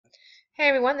Hey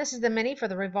everyone, this is the mini for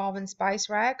the revolving spice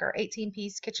rack or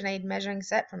 18-piece KitchenAid measuring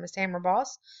set from Miss Tamara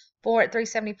Boss. 4 at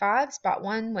 $3.75. Spot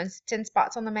 1 wins 10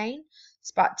 spots on the main.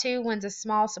 Spot 2 wins a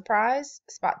small surprise.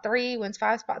 Spot 3 wins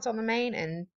 5 spots on the main,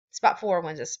 and spot 4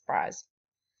 wins a surprise.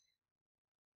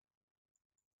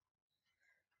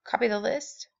 Copy the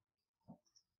list.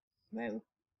 Move.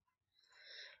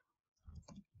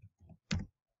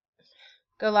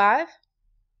 Go live.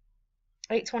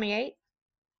 8:28.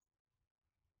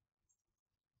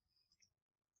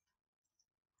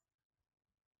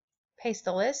 Paste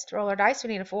the list. Roll our dice. We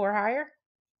need a 4 or higher.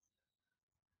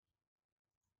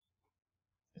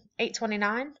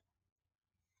 8:29.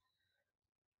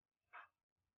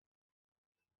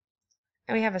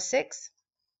 And we have a 6.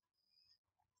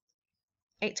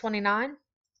 8:29.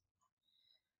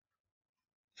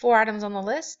 4 items on the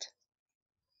list.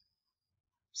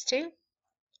 It's 2,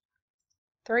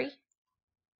 3,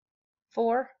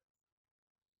 4,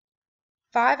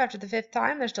 5. After the 5th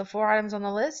time, there's still 4 items on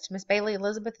the list. Miss Bailey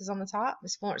Elizabeth is on the top.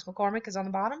 Miss Florence McCormick is on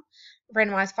the bottom.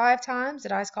 Randomized 5 times. The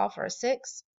dice call for a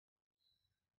 6.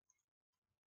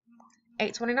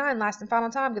 8:29, last and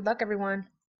final time. Good luck, everyone.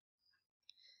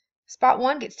 Spot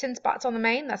 1 gets 10 spots on the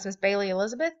main. That's Miss Bailey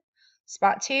Elizabeth.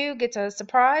 Spot 2 gets a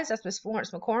surprise. That's Miss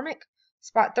Florence McCormick.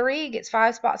 Spot 3 gets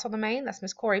 5 spots on the main. That's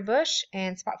Miss Corey Bush.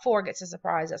 And spot 4 gets a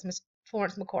surprise. That's Miss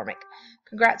Florence McCormick.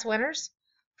 Congrats, winners.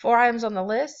 4 items on the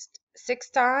list. 6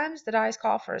 times. The dice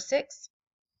call for a 6.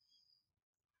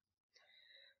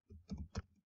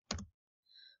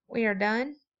 We are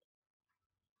done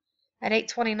at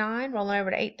 8:29, rolling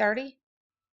over to 8:30.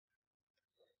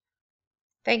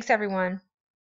 Thanks, everyone.